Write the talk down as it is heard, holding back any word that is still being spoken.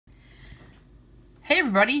Hey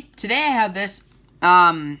everybody, today I have this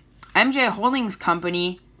MJ Holdings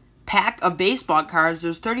Company pack of baseball cards.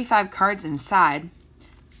 There's 35 cards inside.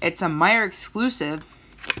 It's a Meyer exclusive.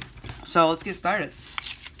 So let's get started.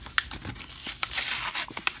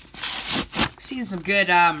 Seen some good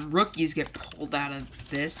rookies get pulled out of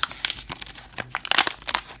this.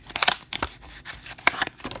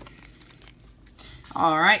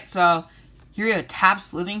 Alright, so here we have a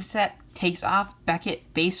Topps Living Set. Takes off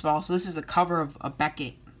Beckett Baseball. So this is the cover of a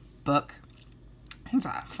Beckett book. It's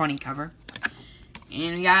a funny cover.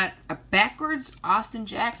 And we got a backwards Austin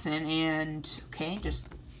Jackson and just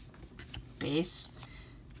base.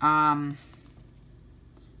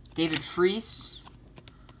 David Freese,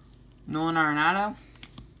 Nolan Arenado.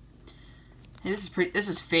 This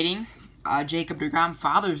is fitting. Jacob deGrom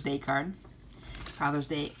Father's Day card. Father's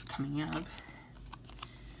Day coming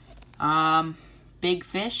up. Big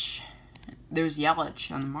Fish. There's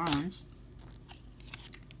Yelich on the Marlins.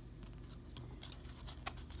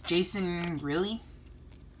 Jason Grilli.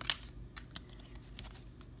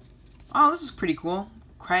 Oh, this is pretty cool.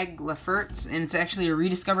 Craig Lefferts, and it's actually a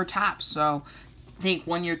rediscovered Topps. So I think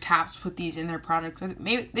 1 year Topps put these in their product.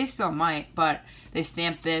 Maybe they still might, but they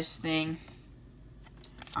stamped this thing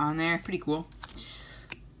on there. Pretty cool.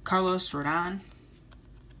 Carlos Rodon.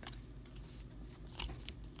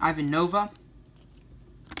 Ivan Nova.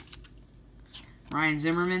 Ryan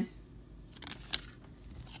Zimmerman.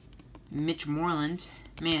 Mitch Moreland.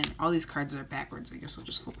 Man, all these cards are backwards. I guess I'll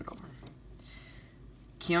just flip it over.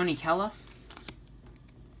 Keone Kela.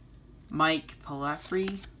 Mike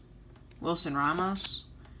Pelefrey. Wilson Ramos.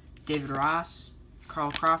 David Ross.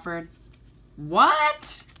 Carl Crawford.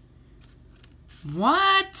 What?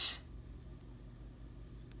 What?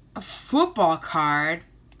 A football card?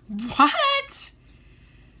 What?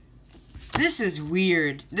 This is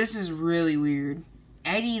weird. This is really weird.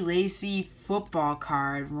 Eddie Lacy football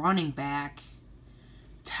card, running back,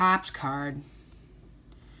 Topps card.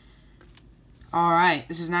 All right,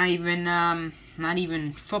 this is not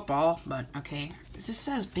even football, but okay. This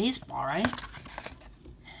says baseball, right?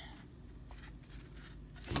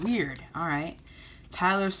 Weird. All right.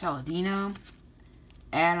 Tyler Saladino,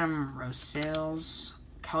 Adam Rosales,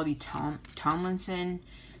 Kelby Tomlinson,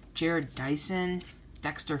 Jared Dyson,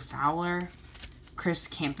 Dexter Fowler, Chris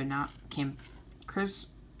Campano,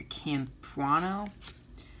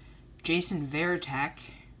 Jason Varitek,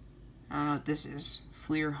 I don't know what this is,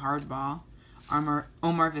 Fleer Hardball, Omar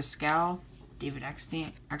Vizquel, David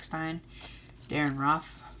Eckstein, Darren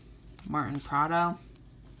Ruff, Martin Prado,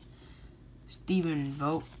 Stephen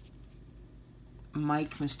Vogt,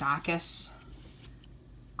 Mike Moustakas,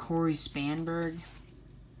 Corey Spanberg,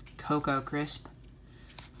 Coco Crisp,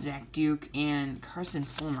 Zach Duke, and Carson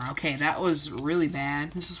Fulmer. Okay, that was really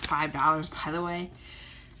bad. This is $5, by the way.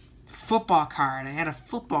 Football card. I had a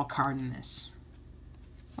football card in this.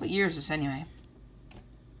 What year is this anyway?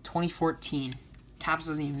 2014. Topps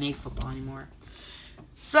doesn't even make football anymore.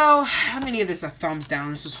 So, I'm going to give this a thumbs down.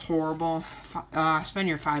 This is horrible. Spend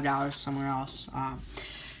your $5 somewhere else.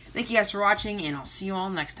 Thank you guys for watching, and I'll see you all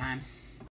next time.